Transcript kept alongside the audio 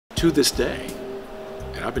To this day,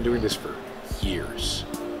 and I've been doing this for years,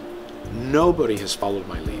 nobody has followed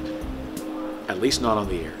my lead, at least not on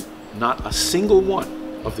the air. Not a single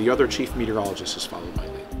one of the other chief meteorologists has followed my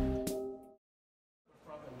lead.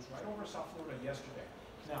 Front that was right over South Florida yesterday.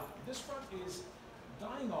 Now, this front is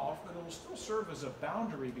dying off, but it will still serve as a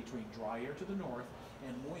boundary between dry air to the north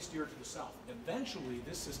and moist air to the south. Eventually,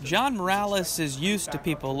 this system... John Morales is used to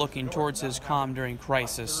people looking towards his calm during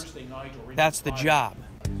crisis. That's the job.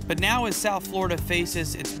 But now as South Florida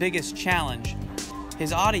faces its biggest challenge,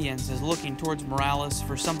 his audience is looking towards Morales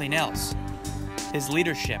for something else, his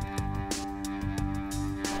leadership.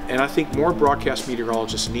 And I think more broadcast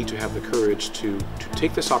meteorologists need to have the courage to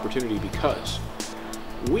take this opportunity, because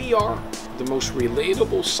we are the most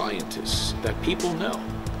relatable scientists that people know.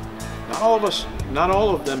 Not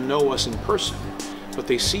all of them know us in person, but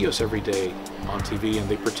they see us every day on TV, and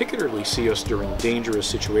they particularly see us during dangerous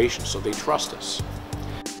situations, so they trust us.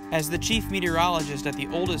 As the chief meteorologist at the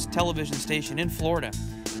oldest television station in Florida,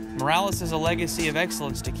 Morales has a legacy of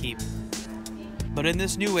excellence to keep. But in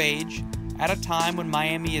this new age, at a time when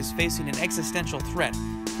Miami is facing an existential threat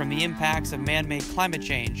from the impacts of man-made climate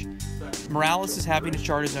change, Morales is having to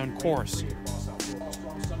chart his own course.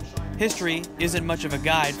 History isn't much of a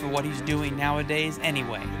guide for what he's doing nowadays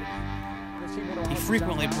anyway. He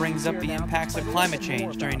frequently brings up the impacts of climate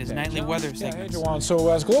change during his nightly weather segments. So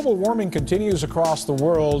as global warming continues across the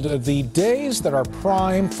world, the days that are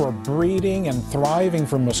prime for breeding and thriving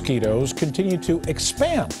for mosquitoes continue to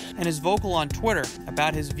expand. And is vocal on Twitter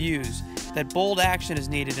about his views that bold action is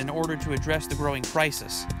needed in order to address the growing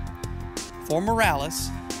crisis. For Morales,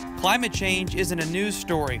 climate change isn't a news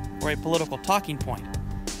story or a political talking point.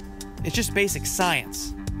 It's just basic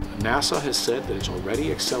science. NASA has said that it's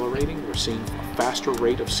already accelerating. We're seeing a faster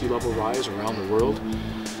rate of sea level rise around the world.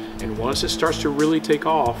 And once it starts to really take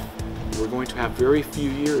off, we're going to have very few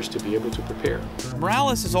years to be able to prepare.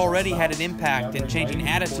 Morales has already had an impact in changing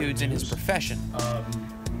attitudes in his profession.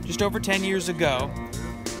 Just over 10 years ago,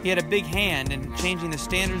 he had a big hand in changing the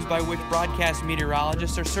standards by which broadcast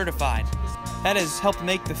meteorologists are certified. That has helped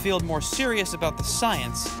make the field more serious about the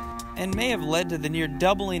science, and may have led to the near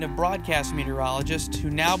doubling of broadcast meteorologists who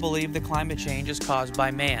now believe that climate change is caused by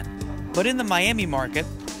man. But in the Miami market,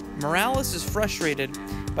 Morales is frustrated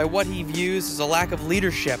by what he views as a lack of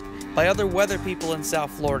leadership by other weather people in South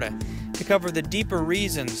Florida to cover the deeper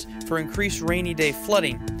reasons for increased rainy day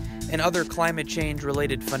flooding and other climate change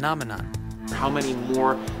related phenomena. How many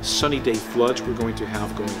more sunny day floods we're going to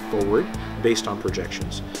have going forward based on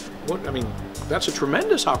projections. That's a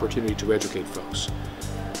tremendous opportunity to educate folks.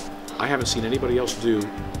 I haven't seen anybody else do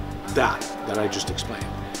that I just explained.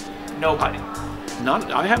 Nobody.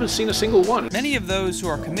 I haven't seen a single one. Many of those who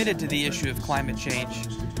are committed to the issue of climate change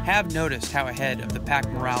have noticed how ahead of the pack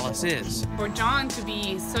Morales is. For John to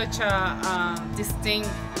be such a distinct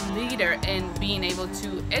leader and being able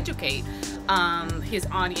to educate his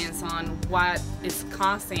audience on what is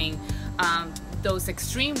causing those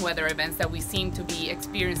extreme weather events that we seem to be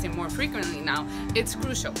experiencing more frequently now, it's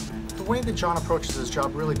crucial. The way that John approaches his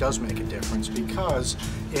job really does make a difference, because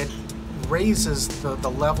it raises the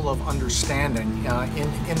level of understanding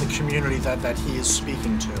in the community that he is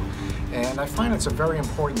speaking to. And I find it's a very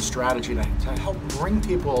important strategy to help bring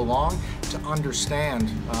people along to understand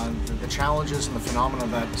the challenges and the phenomena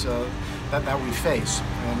that we face.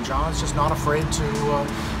 And John's just not afraid to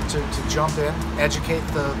jump in, educate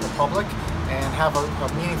the public, and have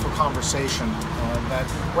a meaningful conversation that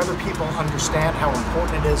whether people understand how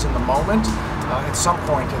important it is in the moment, at some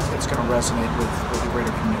point it's going to resonate with the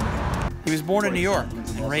greater community. He was born in New York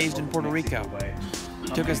and raised in Puerto Rico. He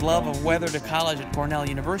took his love of weather to college at Cornell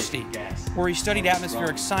University, where he studied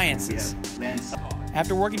atmospheric sciences.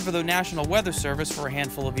 After working for the National Weather Service for a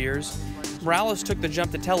handful of years, Morales took the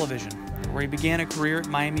jump to television, where he began a career at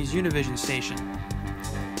Miami's Univision station.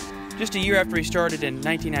 Just a year after he started in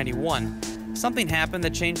 1991, something happened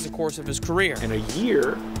that changed the course of his career. And a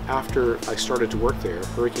year after I started to work there,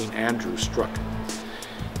 Hurricane Andrew struck.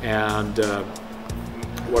 And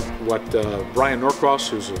what Brian Norcross,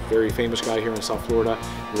 who's a very famous guy here in South Florida,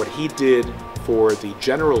 what he did for the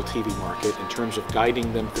general TV market in terms of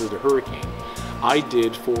guiding them through the hurricane, I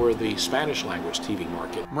did for the Spanish language TV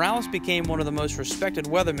market. Morales became one of the most respected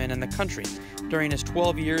weathermen in the country during his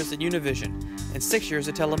 12 years at Univision and 6 years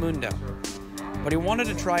at Telemundo. But he wanted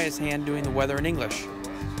to try his hand doing the weather in English,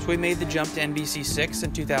 so he made the jump to NBC6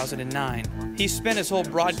 in 2009. He spent his whole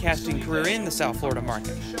broadcasting career in the South Florida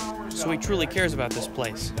market, so he truly cares about this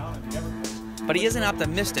place. But he isn't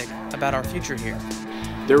optimistic about our future here.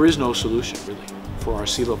 There is no solution, really, for our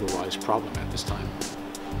sea level rise problem at this time.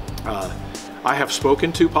 I have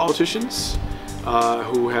spoken to politicians.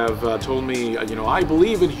 who have told me, you know, I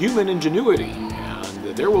believe in human ingenuity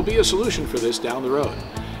and there will be a solution for this down the road.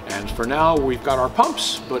 And for now, we've got our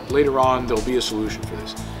pumps, but later on, there'll be a solution for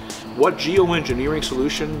this. What geoengineering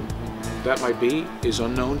solution that might be is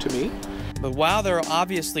unknown to me. But while there are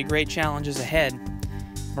obviously great challenges ahead,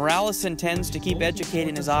 Morales intends to keep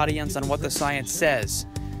educating his audience on what the science says,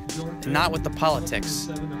 and not what the politics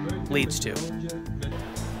leads to.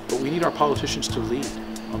 But we need our politicians to lead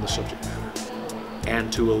on the subject matter.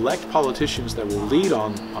 And to elect politicians that will lead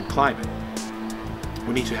on climate,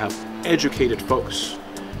 we need to have educated folks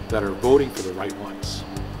that are voting for the right ones.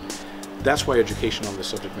 That's why education on this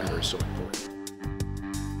subject matter is so important.